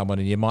podcast with someone,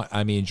 and you might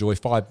only enjoy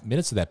 5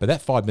 minutes of that, but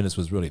that 5 minutes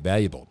was really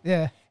valuable.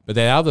 Yeah. But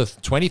the other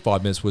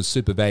 25 minutes was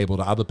super valuable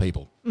to other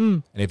people.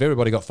 And if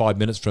everybody got 5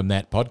 minutes from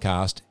that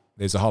podcast,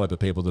 there's a whole heap of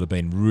people that have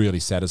been really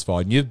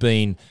satisfied. And you've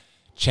been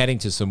chatting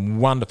to some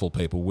wonderful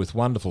people with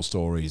wonderful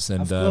stories,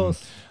 and I'm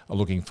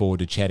looking forward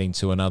to chatting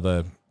to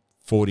another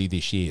 40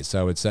 this year.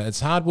 So it's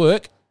hard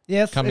work.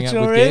 Yes, coming up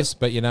with guests,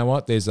 but you know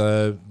what?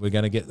 We're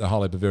going to get a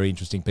whole heap of very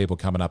interesting people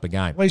coming up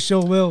again. We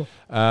sure will.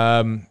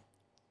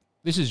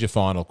 This is your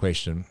final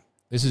question.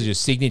 This is your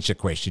signature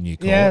question, you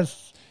call it.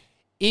 Yes.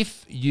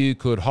 If you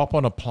could hop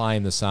on a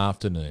plane this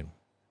afternoon,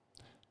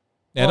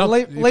 now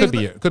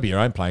it could be your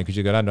own plane because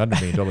you've got $100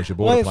 million you're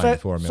board a plane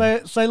for a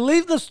minute. So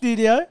leave the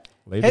studio.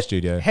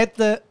 Head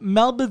to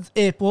Melbourne's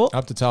airport.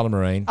 Up to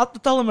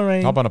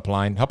Tullamarine. Hop on a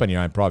plane. Hop on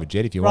your own private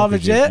jet if you want,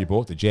 because you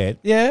bought the jet.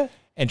 Yeah.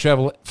 And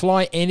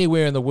fly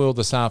anywhere in the world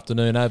this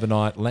afternoon,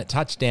 overnight,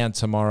 touch down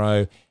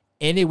tomorrow,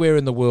 anywhere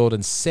in the world,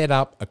 and set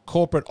up a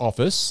corporate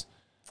office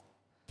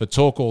for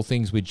Talk All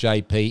Things with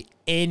JP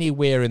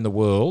anywhere in the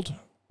world.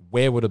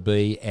 Where would it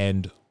be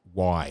and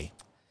why?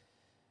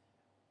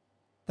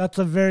 That's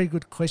a very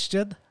good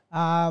question.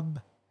 I've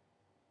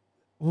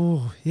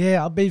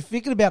been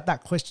thinking about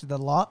that question a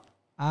lot.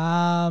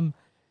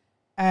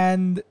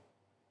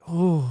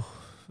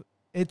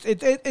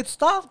 It's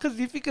tough because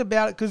you think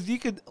about it, because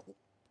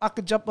I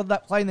could jump on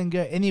that plane and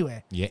go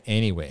anywhere. Yeah,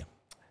 anywhere.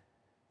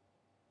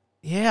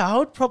 Yeah, I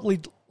would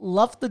probably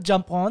love to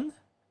jump on,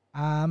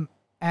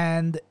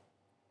 and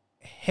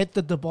head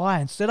to Dubai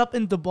and set up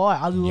in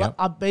Dubai.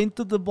 I've been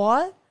to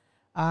Dubai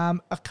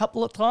a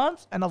couple of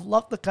times, and I've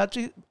loved the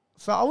country.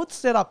 So I would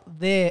set up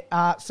my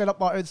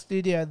own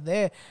studio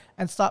there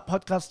and start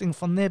podcasting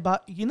from there.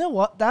 But you know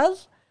what,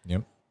 Daz?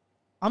 Yep.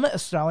 I'm an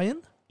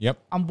Australian. Yep.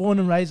 I'm born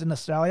and raised in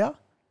Australia.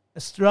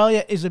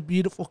 Australia is a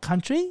beautiful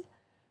country.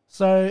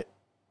 So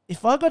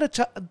if I got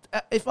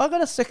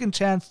a second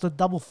chance to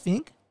double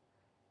think,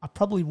 I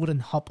probably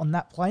wouldn't hop on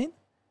that plane,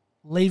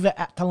 leave it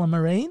at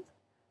Tullamarine,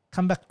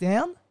 come back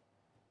down.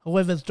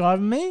 Whoever's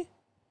driving me,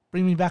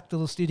 bring me back to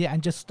the studio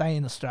and just stay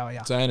in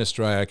Australia. Stay in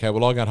Australia. Okay,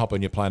 well, I'll go and hop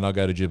on your plane. I'll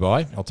go to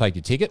Dubai. I'll take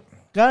your ticket.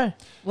 Go.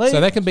 Leave. So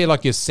that can be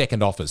like your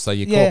second office. So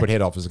your corporate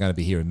head office is going to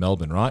be here in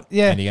Melbourne, right?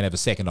 Yeah. And you're going to have a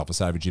second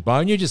office over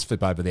Dubai. And you just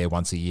flip over there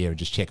once a year and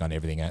just check on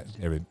everything.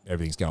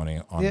 Everything's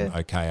going on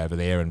okay over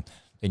there. And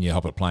then you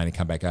hop on a plane and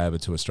come back over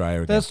to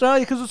Australia again.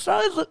 Because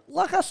Australia's,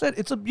 like I said,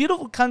 it's a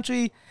beautiful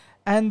country.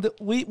 And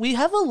we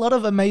have a lot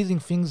of amazing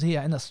things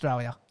here in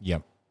Australia.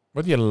 Yep.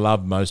 What do you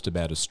love most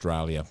about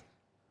Australia?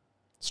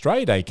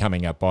 Australia Day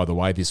coming up, by the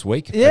way, this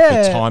week. Yeah.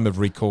 At the time of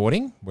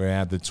recording. We're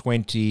at the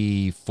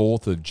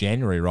 24th of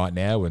January right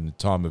now, and the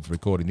time of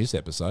recording this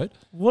episode.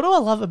 What do I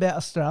love about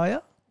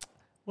Australia?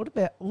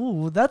 That's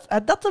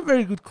a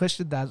very good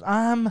question, Daz.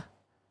 I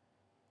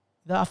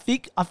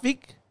think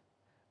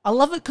I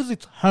love it because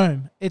it's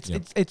home.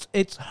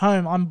 It's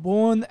home. I'm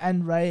born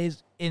and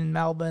raised in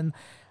Melbourne.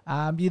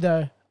 I've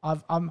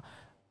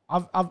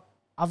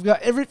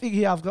got everything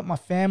here. I've got my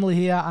family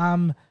here.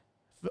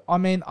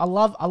 I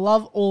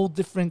love all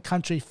different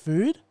country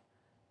food,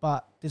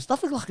 but there's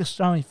nothing like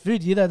Australian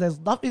food. There's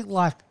nothing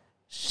like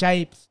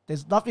shapes.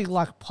 There's nothing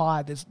like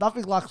pie. There's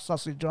nothing like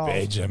sausage rolls.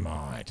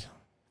 Vegemite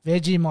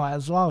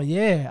as well.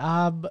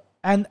 Yeah.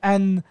 I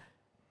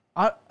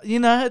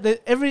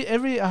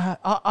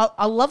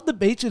love the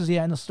beaches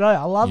here in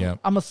Australia.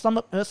 I'm a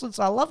summer person,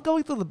 so I love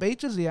going to the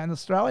beaches here in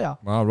Australia.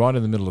 Well, right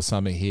in the middle of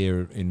summer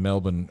here in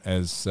Melbourne,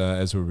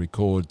 as we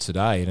record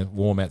today, and it's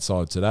warm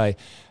outside today,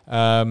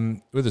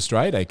 with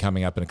Australia Day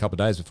coming up in a couple of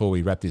days before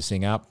we wrap this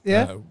thing up.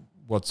 Yeah.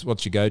 What's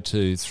your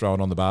go-to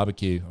throwing on the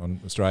barbecue on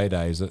Australia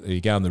Day? Are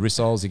you going the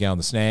rissoles? Are you going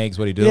the snags?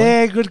 What are you doing?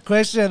 Yeah, good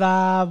question.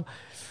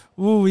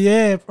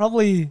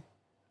 Probably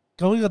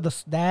going on the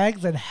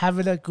snags and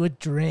having a good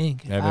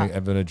drink.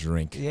 Having a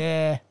drink.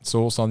 Yeah.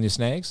 Sauce on your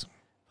snags?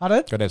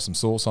 Pardon? Got to have some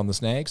sauce on the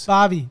snags?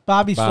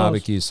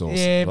 Barbecue sauce.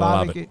 Yeah, Love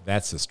barbecue. it.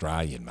 That's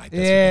Australian, mate. That's Yeah.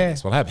 what that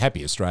is. Well, have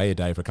Happy Australia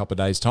Day for a couple of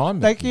days' time.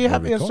 Thank you.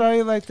 Happy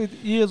Australia Day to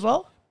you as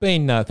well.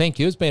 Thank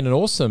you. It's been an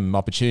awesome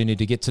opportunity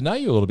to get to know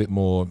you a little bit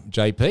more,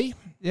 JP.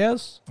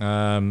 Yes.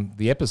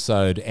 The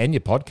episode and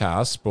your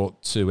podcast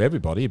brought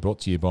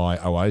to you by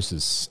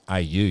Oasis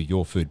AU,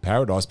 your food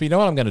paradise. But you know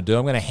what I'm going to do?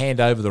 I'm going to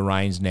hand over the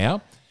reins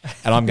now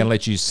And I'm going to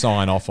let you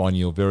sign off on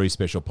your very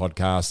special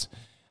podcast.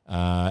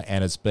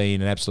 And it's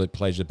been an absolute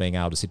pleasure being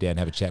able to sit down and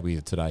have a chat with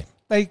you today.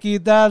 Thank you,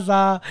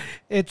 Daz.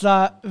 It's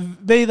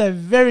been a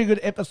very good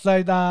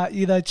episode,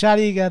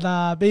 chatting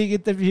and being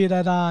interviewed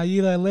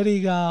and,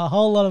 letting a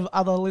whole lot of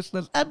other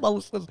listeners and my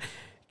listeners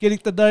getting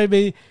to know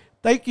me.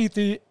 Thank you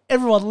to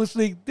everyone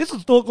listening. This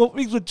is Talk All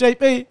Things with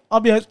JP.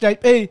 I'm your host,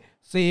 JP.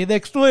 See you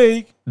next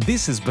week.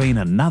 This has been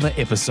another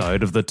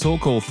episode of the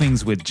Talk All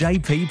Things with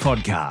JP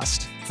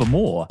podcast. For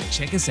more,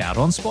 check us out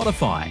on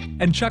Spotify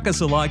and chuck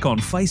us a like on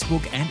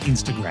Facebook and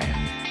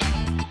Instagram.